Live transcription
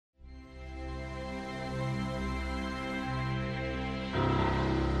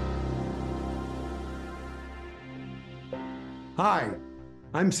Hi,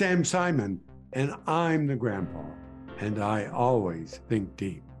 I'm Sam Simon, and I'm the grandpa, and I always think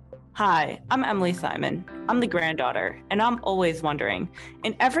deep. Hi, I'm Emily Simon. I'm the granddaughter, and I'm always wondering,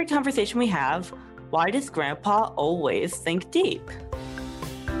 in every conversation we have, why does Grandpa always think deep?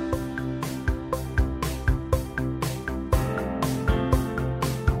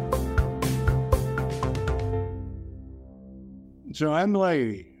 So,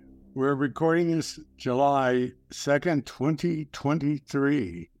 Emily, we're recording this July 2nd,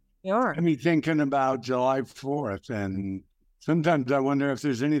 2023. Sure. I'm thinking about July 4th, and sometimes I wonder if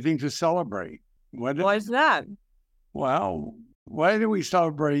there's anything to celebrate. Why is that? Well, why do we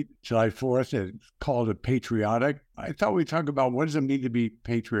celebrate July 4th? It's called a patriotic. I thought we'd talk about what does it mean to be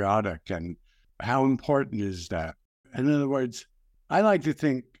patriotic and how important is that? In other words, I like to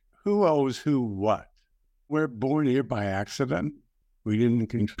think who owes who what? We're born here by accident. We didn't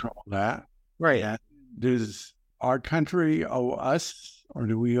control that. Right. And does our country owe us or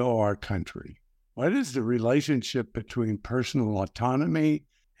do we owe our country? What is the relationship between personal autonomy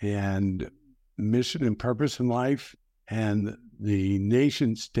and mission and purpose in life and the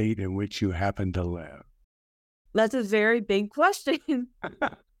nation state in which you happen to live? That's a very big question.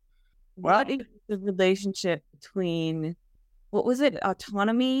 Well, what is the relationship between, what was it,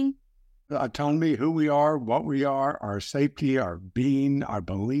 autonomy? Autonomy, who we are, what we are, our safety, our being, our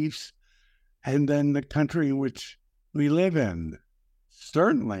beliefs, and then the country in which we live in.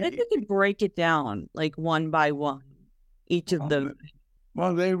 Certainly. I think we could break it down like one by one, each of them.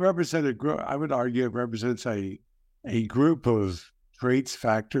 Well, they represent a group. I would argue it represents a group of traits,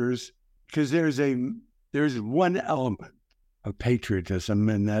 factors, because there's one element of patriotism,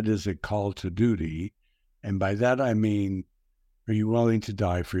 and that is a call to duty. And by that, I mean, are you willing to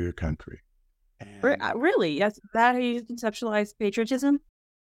die for your country? And Really? Yes. Is that how you conceptualize patriotism?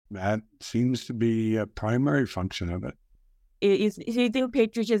 that seems to be a primary function of it. Do you think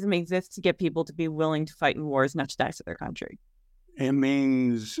patriotism exists to get people to be willing to fight in wars, not to die for their country? It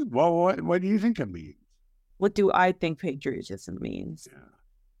means, well, what do you think it means? What do I think patriotism means? Yeah.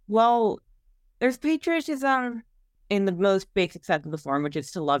 Well, there's patriotism in the most basic sense of the form, which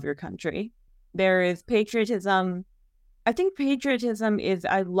is to love your country. There is patriotism. I think patriotism is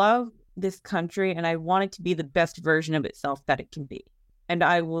I love this country and I want it to be the best version of itself that it can be. And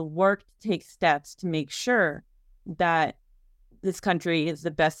I will work to take steps to make sure that this country is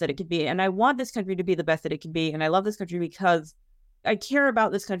the best that it can be. And I want this country to be the best that it can be. And I love this country because I care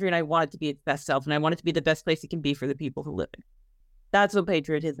about this country and I want it to be its best self. And I want it to be the best place it can be for the people who live in it. That's what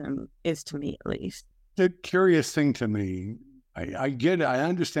patriotism is to me, at least. The curious thing to me, I get it, I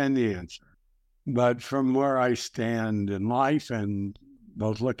understand the answer. But from where I stand in life and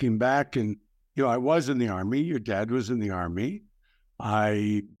both looking back and, I was in the Army. Your dad was in the Army.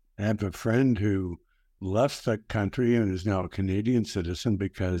 I have a friend who left the country and is now a Canadian citizen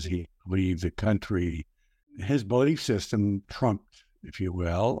because he believed the country, his belief system trumped, if you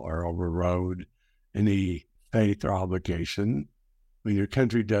will, or overrode any faith or obligation. When your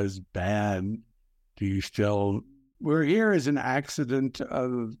country does bad, we're here as an accident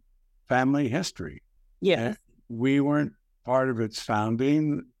of family history. Yes. We weren't part of its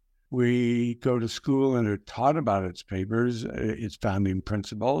founding. We go to school and are taught about its papers, its founding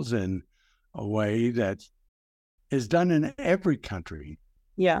principles in a way that is done in every country.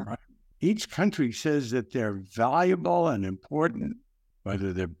 Yeah. Right? Each country says that they're valuable and important,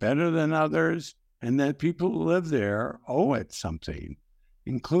 whether they're better than others, and that people who live there owe it something,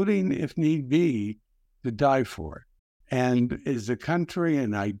 including, if need be, to die for it. And is the country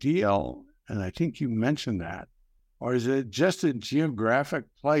an ideal? And I think you mentioned that. Or is it just a geographic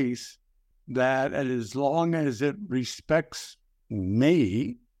place that as long as it respects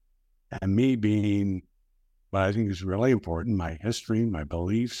me, and me being what I think is really important, my history, my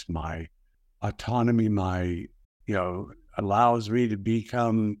beliefs, my autonomy, allows me to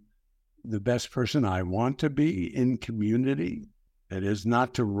become the best person I want to be in community. It is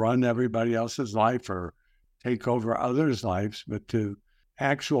not to run everybody else's life or take over others' lives, but to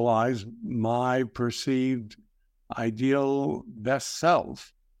actualize my perceived ideal best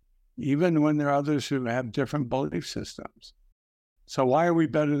self, even when there are others who have different belief systems. So why are we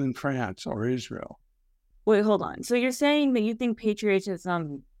better than France or Israel? Wait, hold on. So you're saying that you think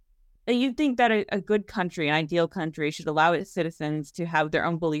patriotism, that you think that a good country, an ideal country, should allow its citizens to have their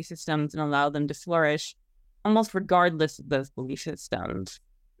own belief systems and allow them to flourish almost regardless of those belief systems.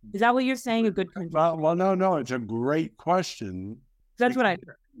 Is that what you're saying, a good country? Well, no, it's a great question. That's what I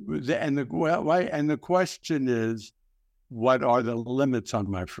heard. And the question is, what are the limits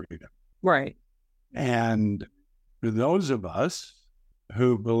on my freedom? Right. And for those of us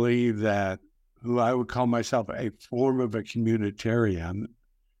who believe that who I would call myself a form of a communitarian.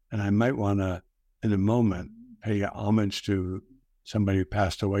 And I might want to, in a moment, pay homage to somebody who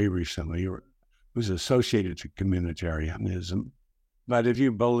passed away recently or who's associated to communitarianism. But if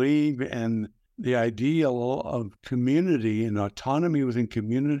you believe in the ideal of community and autonomy within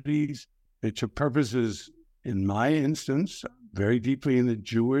communities, that your purpose is, in my instance, very deeply in the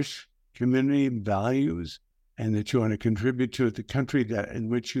Jewish community values, and that you want to contribute to the country that in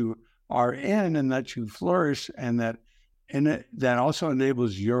which you are in, and that you flourish, and that also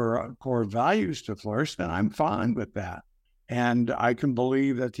enables your core values to flourish, then I'm fine with that. And I can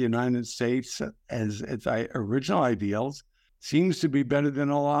believe that the United States, as its original ideals, seems to be better than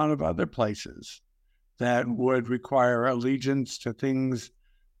a lot of other places that would require allegiance to things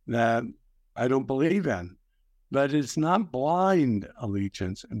that I don't believe in. But it's not blind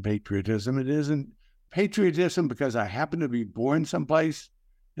allegiance and patriotism. It isn't patriotism because I happen to be born someplace.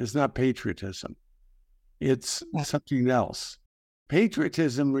 It's not patriotism. It's something else.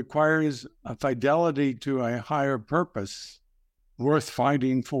 Patriotism requires a fidelity to a higher purpose worth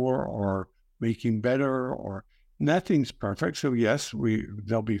fighting for or making better, or nothing's perfect. So yes,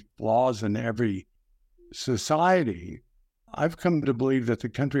 there'll be flaws in every society. I've come to believe that the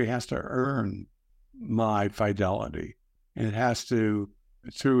country has to earn my fidelity. And it has to,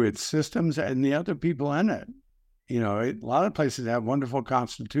 through its systems and the other people in it. A lot of places have wonderful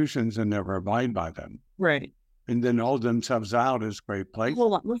constitutions and never abide by them. Right. And then hold themselves out as great places.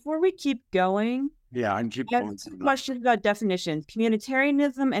 Hold on. Before we keep going, yeah, I can keep I going. have some questions about definitions.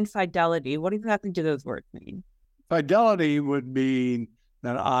 Communitarianism and fidelity. What exactly do those words mean? Fidelity would mean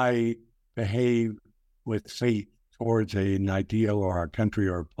that I behave with faith towards an ideal or a country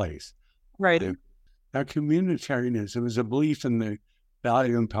or a place. Right. Now, communitarianism is a belief in the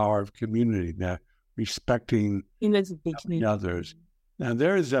value and power of community, that respecting others. Now,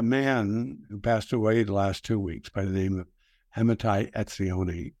 there is a man who passed away the last 2 weeks by the name of Amitai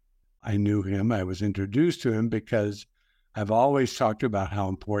Etzioni. I knew him. I was introduced to him because I've always talked about how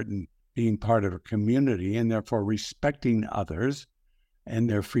important being part of a community and therefore respecting others and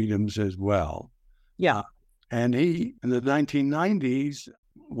their freedoms as well. Yeah. And he, in the 1990s,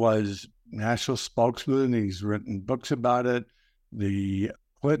 was national spokesman. He's written books about it. The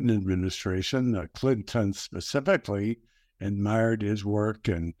Clinton administration, the Clintons specifically, admired his work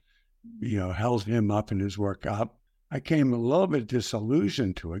and, held him up and his work up. I came a little bit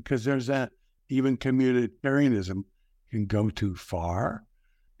disillusioned to it because there's that even communitarianism can go too far.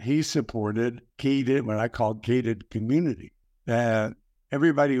 He supported what I call gated community, that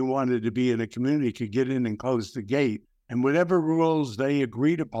everybody who wanted to be in a community could get in and close the gate, and whatever rules they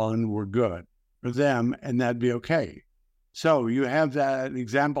agreed upon were good for them, and that'd be okay. So you have that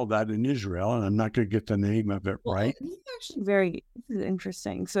example of that in Israel, and I'm not going to get the name of it right. This is actually this is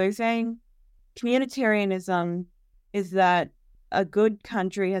interesting. So you're saying communitarianism is that a good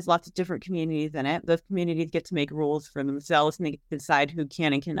country has lots of different communities in it. Those communities get to make rules for themselves, and they get to decide who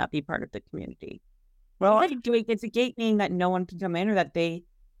can and cannot be part of the community. Well, it's a gate meaning that no one can come in, or that the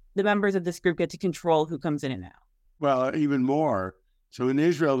members of this group get to control who comes in and out. Well, even more. So in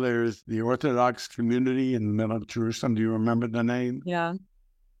Israel, there's the Orthodox community in the middle of Jerusalem. Do you remember the name? Yeah.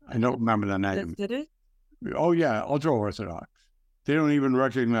 I don't remember the name. Did it? Oh, yeah, ultra-Orthodox. They don't even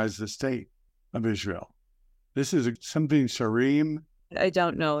recognize the state of Israel. This is something Surim. I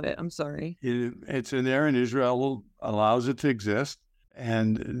don't know it. I'm sorry. It's in there, and Israel allows it to exist.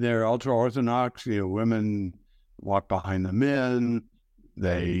 And they're ultra-Orthodox. Women walk behind the men.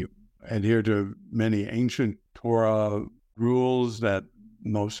 They adhere to many ancient Torah rules that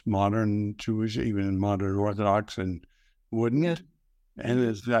most modern Jewish, even modern Orthodox, and wouldn't. Yeah.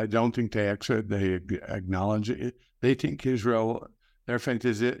 And I don't think they acknowledge it. They think their faith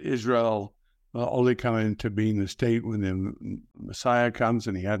is Israel will only come into being the state when the Messiah comes,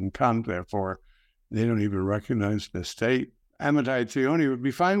 and he hadn't come. Therefore, they don't even recognize the state. Amitai Etzioni would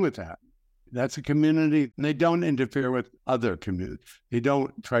be fine with that. That's a community, and they don't interfere with other communities. They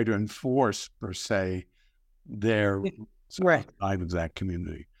don't try to enforce, per se, their side of that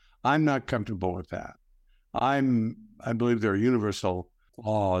community. I'm not comfortable with that. I believe there are universal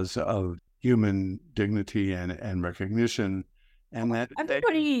laws of human dignity and recognition, and that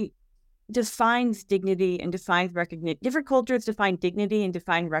everybody defines dignity and defines recognition. Different cultures define dignity and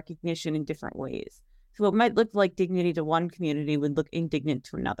define recognition in different ways. So what might look like dignity to one community would look indignant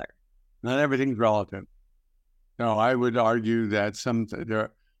to another. Not everything's relative. No, I would argue that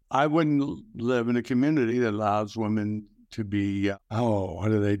I wouldn't live in a community that allows women to be, what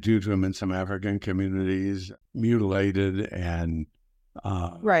do they do to them in some African communities? Mutilated and...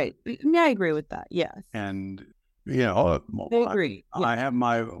 right. Yeah, I agree with that. Yes. And, I agree. I have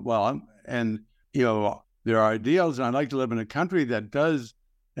and there are ideals, and I'd like to live in a country that does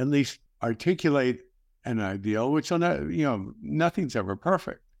at least articulate an ideal, which nothing's ever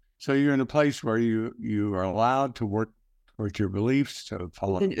perfect. So you're in a place where you are allowed to work towards your beliefs, to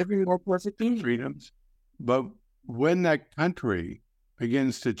follow more perfect freedoms. But when that country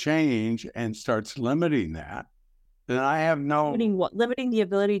begins to change and starts limiting that, then I have no limiting the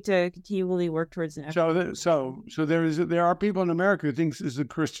ability to continually work towards an so there are people in America who think this is a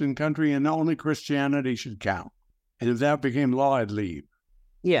Christian country and only Christianity should count. And if that became law, I'd leave.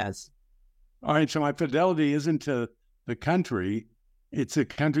 Yes. All right. So my fidelity isn't to the country; it's a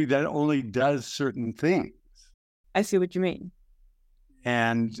country that only does certain things. I see what you mean.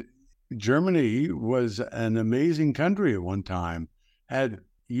 And Germany was an amazing country at one time, had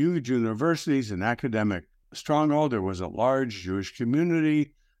huge universities and academic stronghold. There was a large Jewish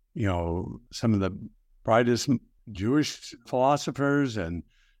community. Some of the brightest Jewish philosophers and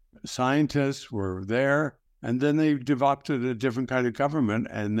scientists were there. And then they adopted a different kind of government,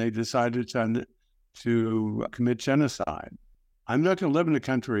 and they decided to commit genocide. I'm not going to live in a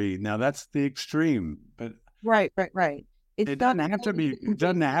country now. That's the extreme, but right. It doesn't have to be. It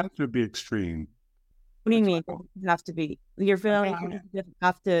doesn't have to be extreme. What do you mean? It has to be. You're feeling you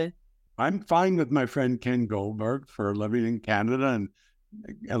have to. I'm fine with my friend Ken Goldberg for living in Canada and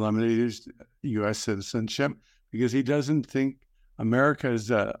eliminating his U.S. citizenship because he doesn't think America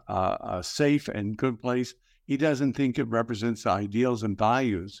is a safe and good place. He doesn't think it represents the ideals and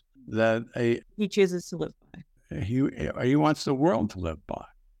values that he chooses to live by. He wants the world to live by.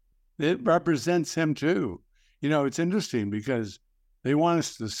 It represents him too. It's interesting because they want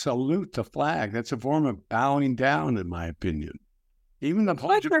us to salute the flag. That's a form of bowing down, in my opinion. Even the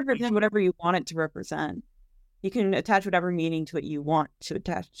flag represents whatever you want it to represent. You can attach whatever meaning to it you want to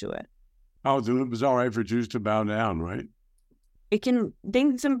attach to it. Oh, then it was all right for Jews to bow down, right? It can.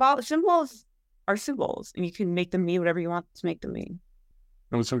 Symbols are symbols, and you can make them mean whatever you want to make them mean.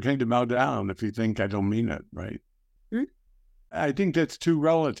 It's okay to bow down if you think I don't mean it, right? Hmm? I think that's too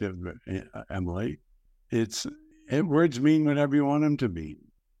relative, Emily. Words mean whatever you want them to mean.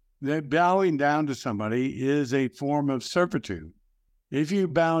 That bowing down to somebody is a form of servitude. If you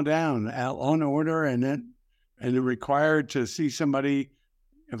bow down on order and you're required to see somebody,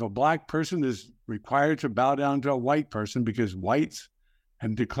 if a black person is required to bow down to a white person because whites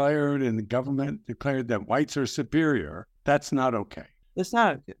have declared and the government declared that whites are superior, that's not okay. It's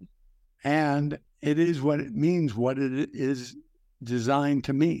not okay. And it is what it means, what it is designed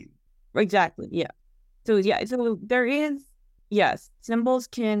to mean. Exactly, yeah. So there is, yes, symbols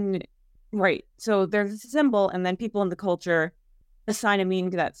can, right. So there's a symbol and then people in the culture assign a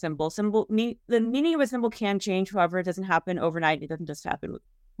meaning to that symbol. The meaning of a symbol can change, however, it doesn't happen overnight. It doesn't just happen.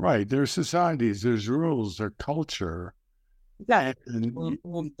 Right. There's societies, there's rules, there's culture. Exactly.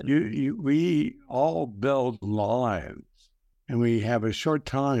 We all build lives and we have a short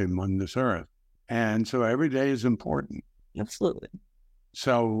time on this earth. And so every day is important. Absolutely.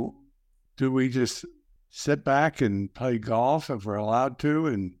 So do we just sit back and play golf if we're allowed to,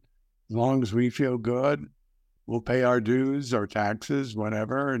 and as long as we feel good, we'll pay our dues, our taxes,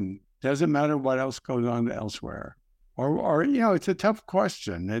 whatever, and doesn't matter what else goes on elsewhere? Or it's a tough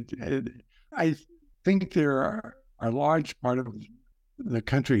question. I think there are a large part of the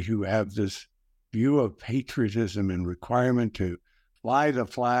country who have this view of patriotism and requirement to fly the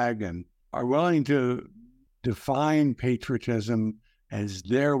flag and are willing to define patriotism as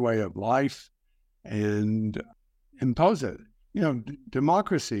their way of life and impose it.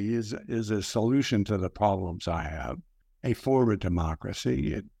 Democracy is a solution to the problems I have, a form of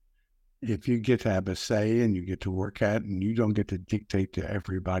democracy. If you get to have a say and you get to work at it and you don't get to dictate to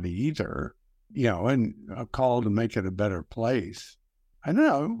everybody either, and a call to make it a better place. I don't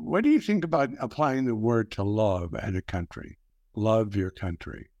know. What do you think about applying the word to love at a country? Love your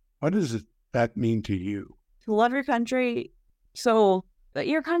country. What does that mean to you? To love your country. So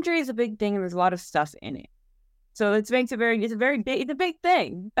your country is a big thing and there's a lot of stuff in it. So it's a big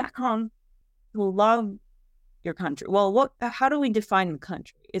thing back home to love your country. Well, how do we define the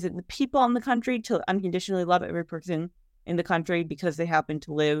country? Is it the people in the country to unconditionally love every person in the country because they happen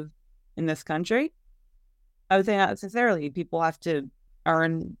to live in this country? I would say not necessarily. People have to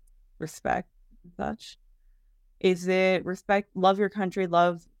earn respect and such. Is it respect, love your country,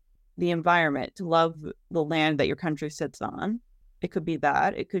 love the environment, to love the land that your country sits on? It could be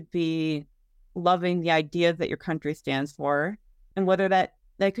that. It could be loving the ideas that your country stands for. And whether that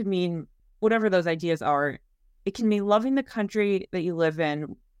could mean whatever those ideas are, it can mean loving the country that you live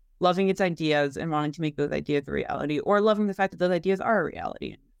in, loving its ideas and wanting to make those ideas a reality, or loving the fact that those ideas are a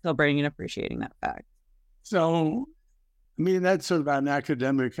reality, celebrating and appreciating that fact. So I mean, that's sort of an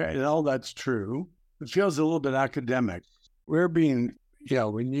academic, and all that's true. It feels a little bit academic. We're being,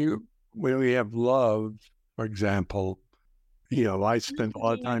 when we have love, for example, I spent a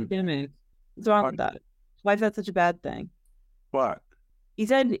lot of time. Academic. What's wrong with that? Why is that such a bad thing? What? You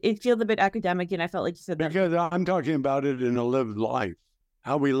said it feels a bit academic, and I felt like you said that. Because I'm talking about it in a lived life,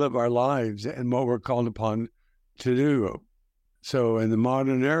 how we live our lives and what we're called upon to do. So in the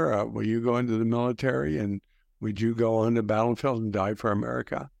modern era, will you go into the military and would you go on the battlefield and die for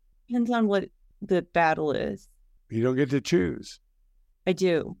America? Depends on what the battle is. You don't get to choose. I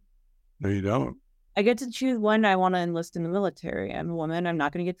do. No, you don't. I get to choose when I want to enlist in the military. I'm a woman. I'm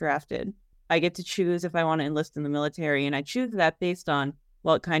not going to get drafted. I get to choose if I want to enlist in the military, and I choose that based on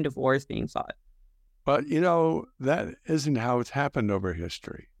what kind of war is being fought. But, that isn't how it's happened over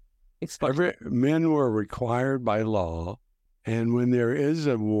history. Explain. Men were required by law, and when there is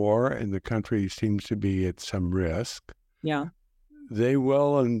a war and the country seems to be at some risk, Yeah. they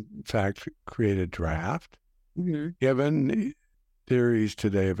will, in fact, create a draft. Mm-hmm. Given theories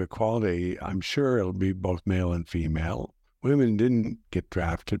today of equality, I'm sure it'll be both male and female. Women didn't get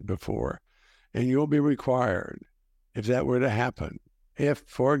drafted before, and you'll be required if that were to happen. If,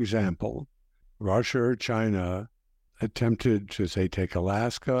 for example, Russia or China attempted to, say, take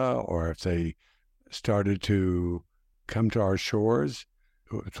Alaska, or if they started to come to our shores,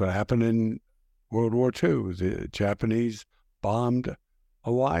 it's what happened in World War II. The Japanese bombed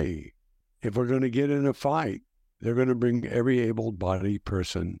Hawaii. If we're going to get in a fight, they're going to bring every able-bodied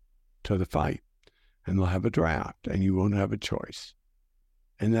person to the fight, and they'll have a draft, and you won't have a choice.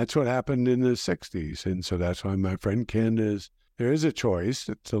 And that's what happened in the 60s. And so that's why my friend Ken there is a choice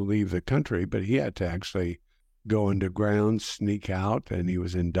to leave the country, but he had to actually go underground, sneak out, and he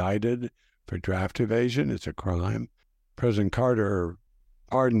was indicted for draft evasion. It's a crime. President Carter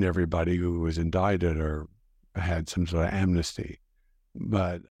pardoned everybody who was indicted or had some sort of amnesty.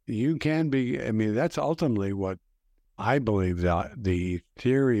 But you can be, that's ultimately what I believe that the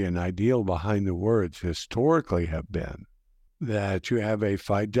theory and ideal behind the words historically have been, that you have a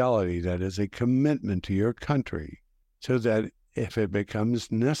fidelity, that is a commitment to your country, so that if it becomes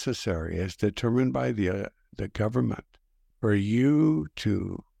necessary, as determined by the government, for you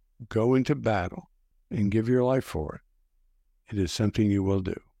to go into battle and give your life for it, it is something you will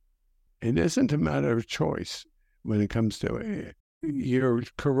do. It isn't a matter of choice when it comes to it. You're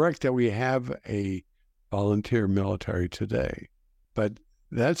correct that we have a volunteer military today, but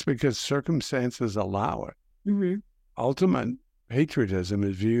that's because circumstances allow it. Mm-hmm. Ultimate patriotism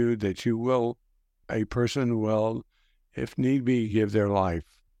is viewed that a person will, if need be, give their life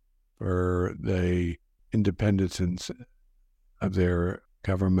for the independence of their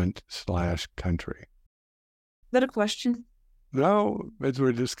government/country. Is that a question? No, as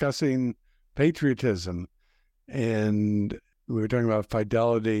we're discussing patriotism, and we were talking about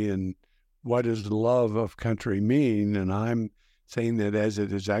fidelity and what does love of country mean, and I'm saying that as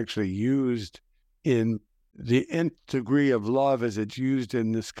it is actually used in the nth degree of love as it's used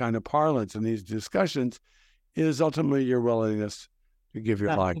in this kind of parlance in these discussions, is ultimately your willingness to give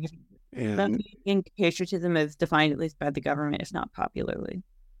your life. And I think patriotism is defined, at least by the government, if not popularly.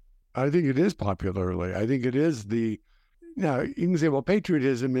 I think it is popularly. I think it is now you can say, well,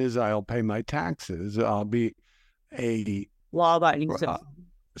 patriotism is I'll pay my taxes. I'll be a law-abiding citizen.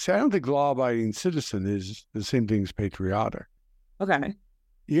 See, I don't think law-abiding citizen is the same thing as patriotic. Okay.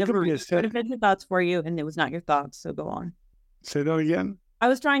 You could be a finish your thoughts for you, and it was not your thoughts, so go on. Say that again? I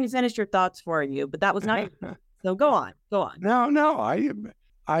was trying to finish your thoughts for you, but that was not your thoughts. So go on. No,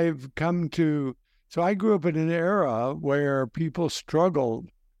 I've come to, so I grew up in an era where people struggled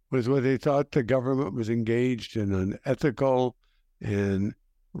with what they thought the government was engaged in an ethical and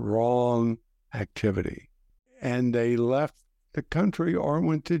wrong activity. And they left the country or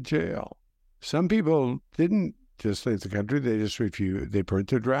went to jail. Some people didn't just leave the country, they just refused. They burnt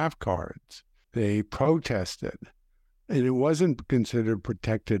their draft cards. They protested. And it wasn't considered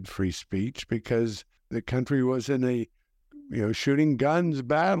protected free speech because the country was in a, shooting guns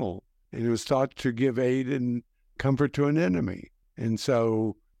battle. And it was thought to give aid and comfort to an enemy. And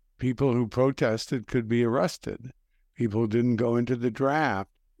so people who protested could be arrested. People who didn't go into the draft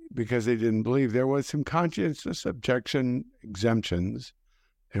because they didn't believe. There was some conscientious objection exemptions.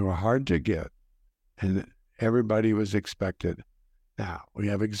 They were hard to get, and everybody was expected. Now, we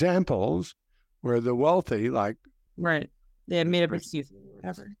have examples where the wealthy, like... Right. They had made up excuses or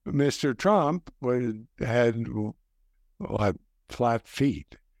whatever. Mr. Trump had flat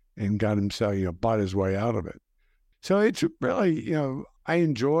feet and got himself, bought his way out of it. So it's really, I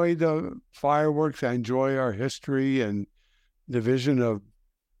enjoy the fireworks. I enjoy our history and the vision of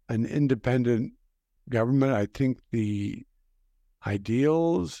an independent government. I think the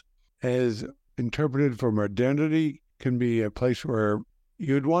ideals as interpreted for modernity can be a place where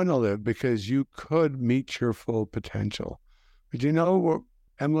you'd want to live because you could meet your full potential. But you know,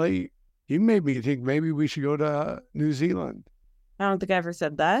 Emily, you made me think maybe we should go to New Zealand. I don't think I ever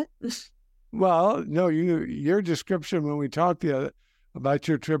said that. Well, no, your description when we talked about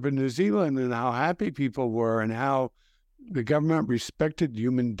your trip in New Zealand and how happy people were and how the government respected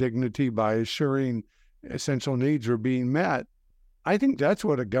human dignity by assuring essential needs were being met. I think that's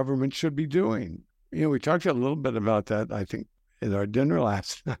what a government should be doing. You know, we talked a little bit about that, I think, at our dinner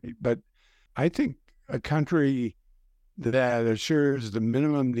last night, but I think a country that assures the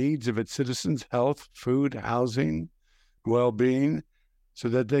minimum needs of its citizens, health, food, housing, well-being, so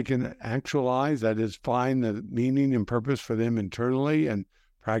that they can actualize, that is, find the meaning and purpose for them internally and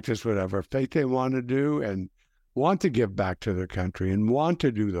practice whatever faith they want to do and want to give back to their country and want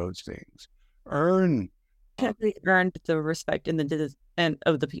to do those things. Earned the respect and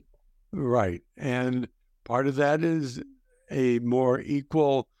of the people. Right. And part of that is a more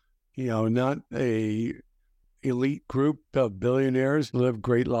equal, not a elite group of billionaires live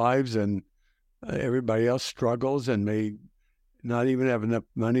great lives and everybody else struggles and may not even have enough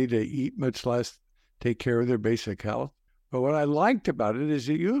money to eat, much less take care of their basic health. But what I liked about it is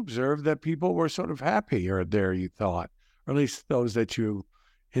that you observed that people were sort of happier there, you thought, or at least those that you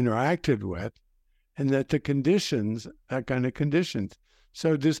interacted with, and that the conditions, that kind of conditions.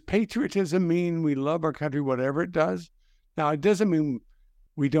 So does patriotism mean we love our country, whatever it does? Now, it doesn't mean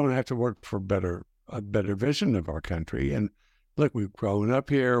we don't have to work for a better vision of our country. And look, we've grown up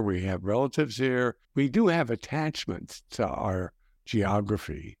here. We have relatives here. We do have attachments to our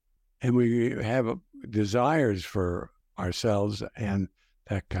geography, and we have desires for ourselves and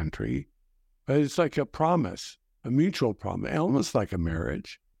that country. But it's like a promise, a mutual promise, almost like a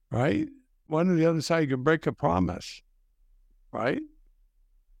marriage, right? One on the other side can break a promise, right?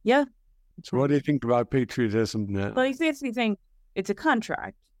 Yeah. So what do you think about patriotism now? Well, you basically saying it's a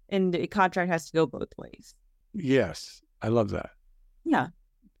contract, and the contract has to go both ways. Yes, I love that. Yeah.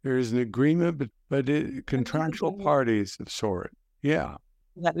 There is an agreement, but contractual parties of sort. Yeah.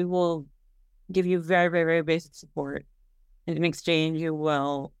 That we will give you very, very, very basic support. And in exchange, you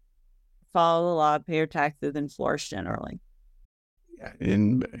will follow the law, pay your taxes, and flourish generally.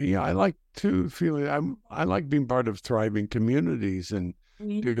 And I like to feel I like being part of thriving communities and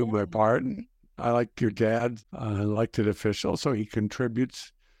doing my part. And I like your dad, elected official, so he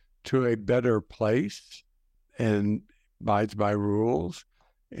contributes to a better place and abides by rules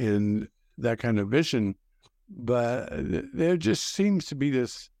and that kind of vision. But there just seems to be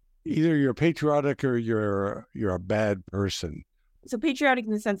this: either you're patriotic or you're a bad person. So patriotic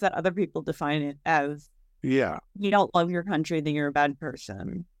in the sense that other people define it as, yeah, you don't love your country, then you're a bad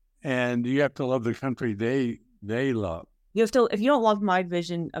person. And you have to love the country they love. You have to, if you don't love my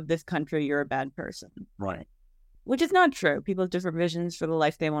vision of this country, you're a bad person. Right. Which is not true. People have different visions for the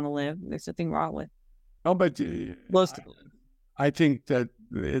life they want to live. There's nothing wrong with Oh, but most of them. I think that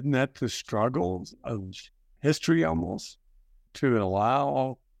isn't that the struggles of history almost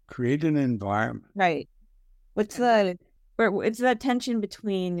to create an environment. Right. It's that tension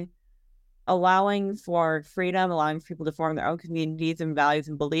between allowing for freedom, allowing for people to form their own communities and values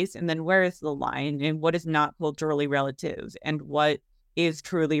and beliefs, and then where is the line and what is not culturally relative and what is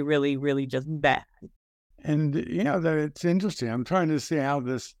truly, really, really just bad. And that it's interesting. I'm trying to see how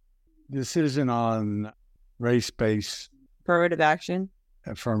this decision on race-based affirmative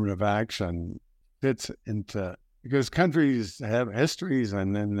action fits into, because countries have histories,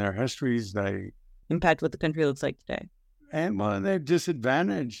 and in their histories they impact what the country looks like today. And they've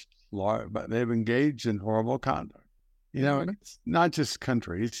disadvantaged, but they've engaged in horrible conduct. It's not just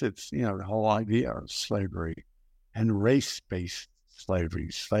countries, it's, the whole idea of slavery and race-based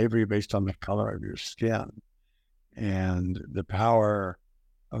slavery based on the color of your skin, and the power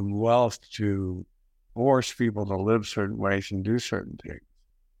of wealth to force people to live certain ways and do certain things.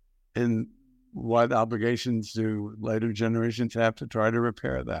 And what obligations do later generations have to try to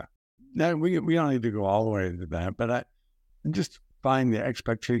repair that? Now, we don't need to go all the way into that, but I just find the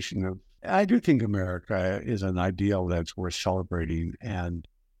expectation of, I do think America is an ideal that's worth celebrating, and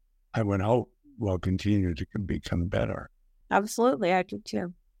I would hope will continue to become better. Absolutely, I do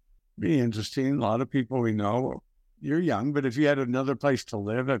too. Be interesting. A lot of people we know, you're young, but if you had another place to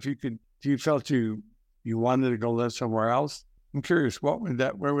live, if you felt you wanted to go live somewhere else, I'm curious, where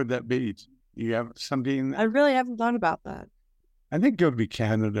would that be? You have something? I really haven't thought about that. I think it would be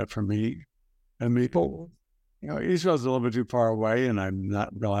Canada for me. I mean, Israel's a little bit too far away, and I'm not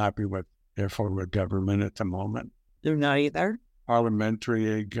real happy with their forward government at the moment. They're not either.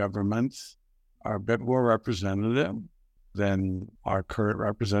 Parliamentary governments are a bit more representative. than our current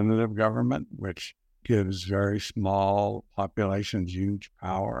representative government, which gives very small populations huge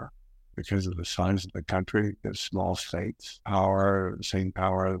power because of the size of the country. Gives small states power, the same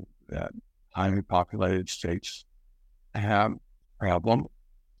power that highly populated states have. Problem.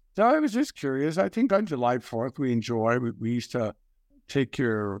 So I was just curious. I think on July 4th, we used to take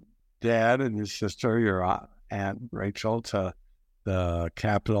your dad and his sister, your Aunt Rachel, to the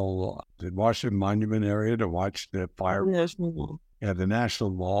Capitol, the Washington Monument area to watch the fireworks at the National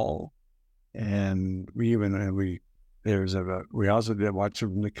Mall. And we also did watch it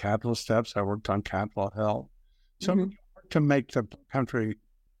from the Capitol steps. I worked on Capitol Hill. So to make the country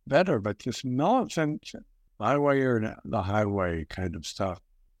better, but this militant highway or the highway kind of stuff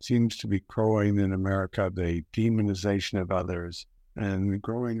seems to be growing in America, the demonization of others and the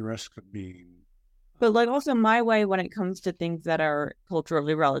growing risk of being. But like also my way when it comes to things that are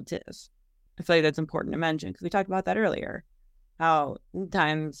culturally relative. I feel like that's important to mention because we talked about that earlier. How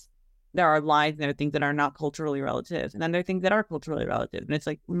sometimes there are lines and there are things that are not culturally relative. And then there are things that are culturally relative. And it's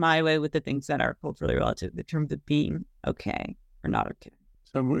like my way with the things that are culturally relative in terms of being okay or not okay.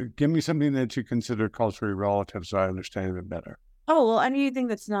 So give me something that you consider culturally relative so I understand it better. Oh, well, anything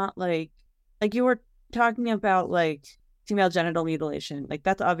that's not like you were talking about like female genital mutilation. Like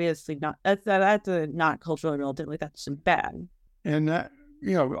that's obviously not, that's not culturally relative. Like that's just bad. And that,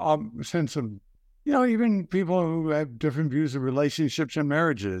 sense of, even people who have different views of relationships and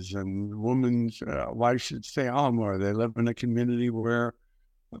marriages and women's wives should stay home or they live in a community where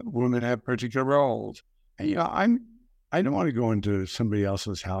women have particular roles. And, I don't want to go into somebody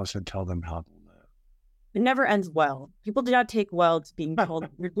else's house and tell them how to live. It never ends well. People do not take well to being told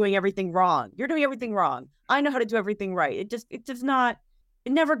you're doing everything wrong. You're doing everything wrong. I know how to do everything right. It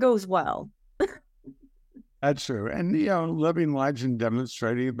never goes well. That's true. And, living lives and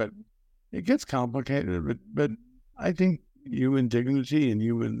demonstrating, but it gets complicated. But I think human dignity and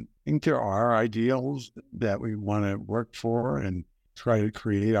I think there are ideals that we want to work for and try to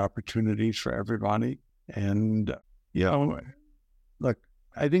create opportunities for everybody. And, look,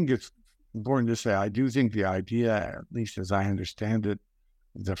 I think it's important to say, I do think the idea, at least as I understand it,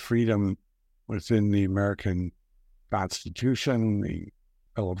 the freedom within the American Constitution, the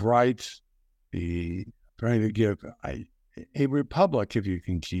Bill of Rights, the trying to give a republic, if you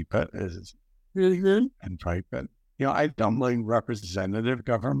can keep it, and private. I don't like representative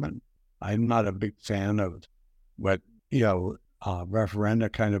government. I'm not a big fan of what,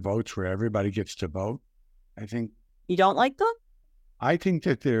 referenda kind of votes where everybody gets to vote. I think. You don't like them? I think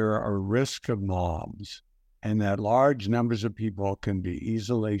that there are risks of mobs and that large numbers of people can be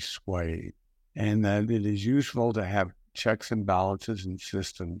easily swayed and that it is useful to have checks and balances and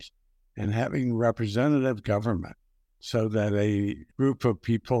systems and having representative government so that a group of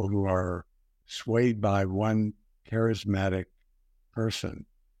people who are swayed by one charismatic person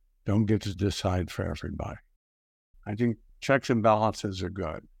don't get to decide for everybody. I think checks and balances are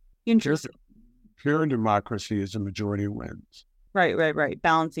good. Interesting. Pure democracy is a majority wins. Right.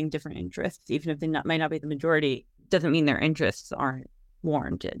 Balancing different interests, even if they might not be the majority, doesn't mean their interests aren't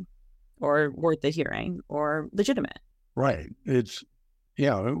warranted or worth the hearing or legitimate. Right. It's,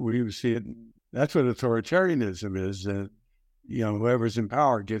 we see it. That's what authoritarianism is. Whoever's in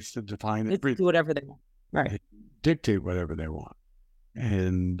power gets to define everything. Do whatever they want. Right. Dictate whatever they want.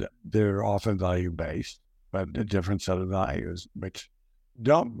 And they're often value-based, but a different set of values, which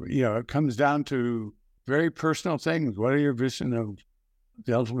it comes down to very personal things. What are your vision of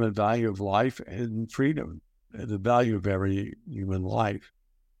the ultimate value of life and freedom, the value of every human life?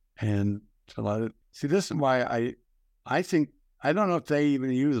 And to let it, see, this is why I think, I don't know if they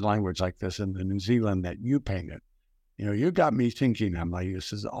even use language like this in the New Zealand that you painted. You got me thinking, Emily,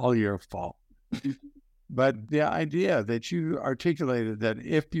 this is all your fault. But the idea that you articulated that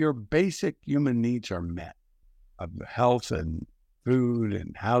if your basic human needs are met, of health and food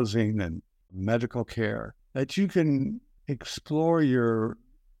and housing and medical care, that you can explore your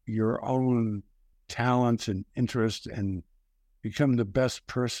own talents and interests and become the best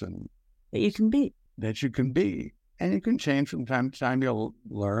person that you can be. And you can change from time to time. You'll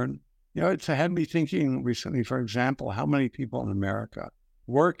learn. It's had me thinking recently, for example, how many people in America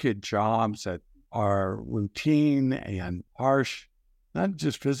work at jobs that are routine and harsh, not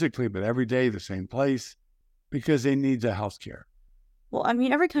just physically, but every day the same place, because they need the health care. Well, I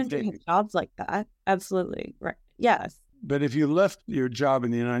mean, every country has jobs like that. Absolutely. Right. Yes. But if you left your job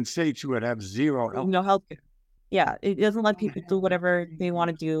in the United States, you would have zero health. No health care. Yeah. It doesn't let people do whatever they want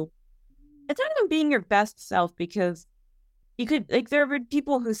to do. It's not even being your best self because you could, there are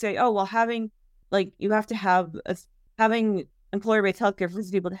people who say, oh, well, having employer-based healthcare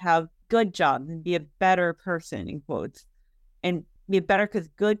forces people to have good jobs and be a better person, in quotes. and be better because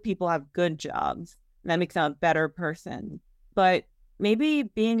good people have good jobs. And that makes them a better person. But maybe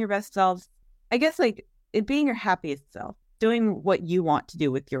being your best self, I guess like it being your happiest self, doing what you want to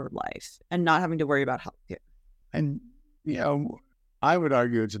do with your life and not having to worry about healthcare. And, I would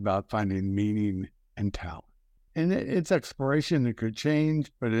argue it's about finding meaning and talent. And it's exploration. It could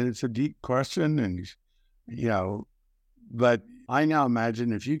change, but it's a deep question. And, but I now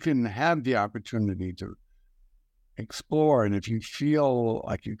imagine if you can have the opportunity to explore, and if you feel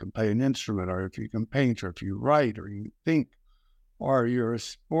like you can play an instrument, or if you can paint, or if you write, or you think, or you're a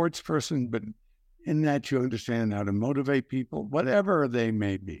sports person, but in that you understand how to motivate people, whatever they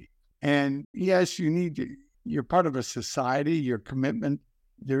may be. And yes, you're part of a society, your commitment,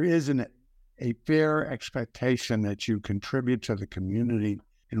 there is a fair expectation that you contribute to the community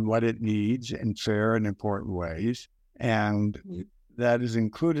in what it needs in fair and important ways. And that is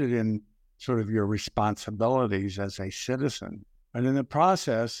included in sort of your responsibilities as a citizen. But in the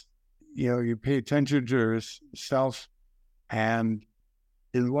process, you pay attention to yourself and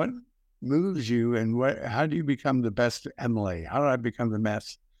in what moves you and how do you become the best Emily? How do I become the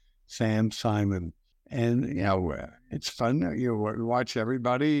best Sam Simon? And, it's fun. You watch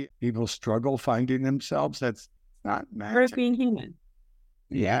everybody. People struggle finding themselves. That's not magic. Or being human.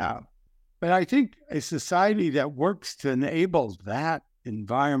 Yeah. But I think a society that works to enable that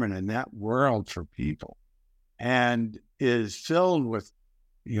environment and that world for people and is filled with,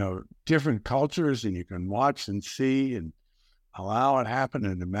 different cultures, and you can watch and see and allow it happen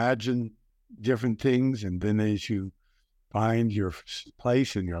and imagine different things. And then as you find your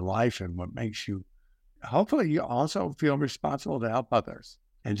place in your life and what makes you, hopefully you also feel responsible to help others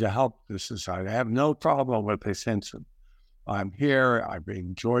and to help the society. I have no problem with a sense of I'm here. I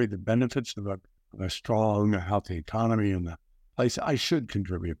enjoy the benefits of a strong, healthy economy in the place. I should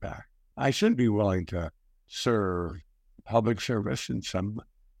contribute back. I should be willing to serve public service in some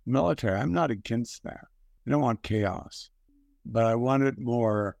military. I'm not against that. I don't want chaos, but I want it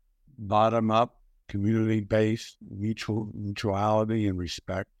more bottom up, community-based, mutuality and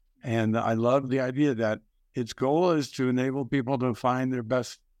respect. And I love the idea that its goal is to enable people to find their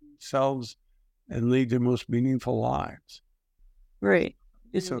best selves and lead their most meaningful lives. Right.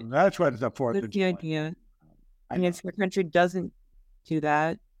 So that's what the Fourth of July. Idea. And if your country doesn't do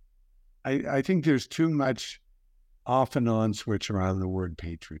that, I think there's too much off and on switch around the word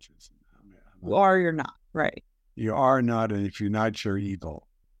patriotism. Or you're not, right? You are not, and if you're not, you're evil,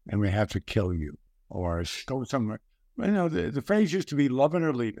 and we have to kill you or go somewhere. The phrase used to be "love it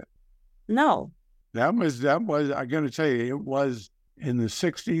or leave it." No, that was. I'm going to tell you, it was in the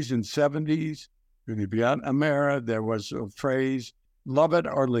 '60s and '70s. In the Vietnam era, there was a phrase, "love it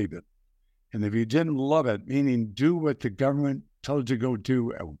or leave it," and if you didn't love it, meaning do what the government told you to go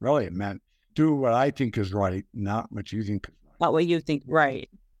do, really it meant do what I think is right, not what you think is right. Not what you think, right?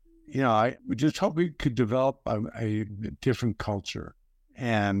 I just hope we could develop a different culture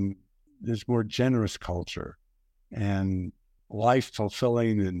and this more generous culture and life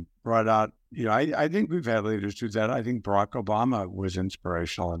fulfilling and brought out, I think we've had leaders do that. I think Barack Obama was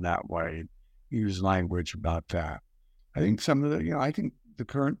inspirational in that way. He used language about that. I think some of I think the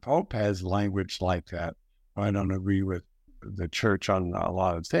current Pope has language like that. I don't agree with the church on a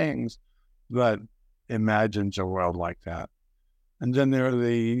lot of things, but imagines a world like that. And then there are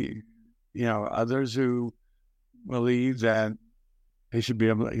the, others who believe that they should be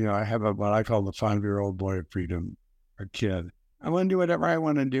able to, I have what I call the 5-year-old boy of freedom, or kid. I want to do whatever I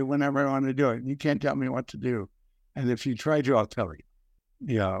want to do, whenever I want to do it. You can't tell me what to do. And if you try to, I'll tell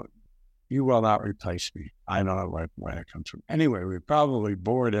you. You will not replace me. I don't know where it comes from. Anyway, we probably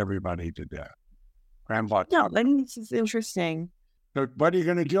bored everybody to death. Grandpa. No, I think this is interesting. So what are you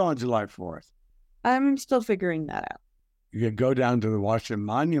going to do on July 4th? I'm still figuring that out. You could go down to the Washington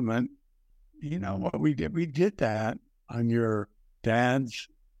Monument. You know what we did? We did that on your dad's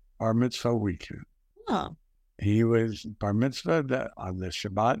bar mitzvah weekend. Oh. He was bar mitzvah on the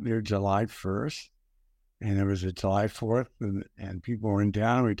Shabbat near July 1st. And there was a July 4th, and people were in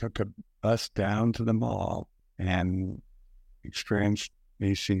town. We took a bus down to the mall and experienced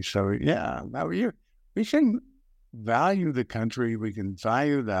AC. So, yeah, we can value the country. We can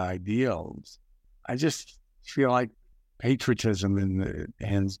value the ideals. I just feel like patriotism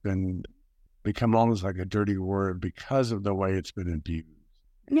has become almost like a dirty word because of the way it's been abused.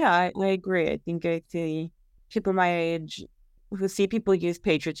 Yeah, I agree. I think I see people my age who see people use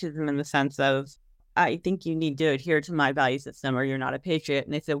patriotism in the sense of, I think you need to adhere to my value system or you're not a patriot.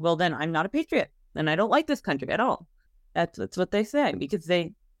 And they say, well, then I'm not a patriot and I don't like this country at all. That's what they say because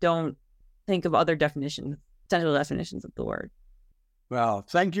they don't think of other definitions, potential definitions of the word. Well,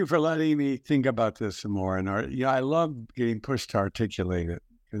 thank you for letting me think about this some more. And I love getting pushed to articulate it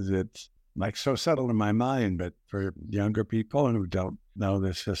because it's like so settled in my mind. But for younger people and who don't know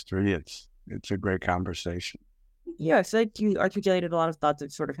this history, it's a great conversation. Yes, like you articulated a lot of thoughts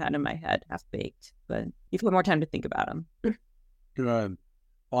I've sort of had in my head, half baked, but you've got more time to think about them. Good.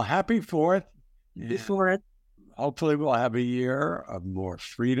 Well, happy 4th. Before Hopefully we'll have a year of more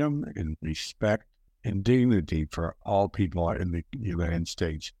freedom and respect and dignity for all people in the United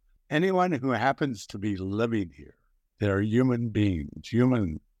States. Anyone who happens to be living here, they're human beings.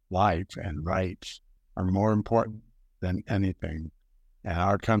 Human life and rights are more important than anything. And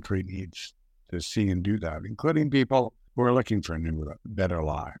our country needs to see and do that, including people who are looking for a new, better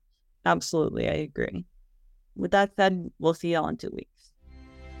life. Absolutely, I agree. With that said, we'll see y'all in 2 weeks.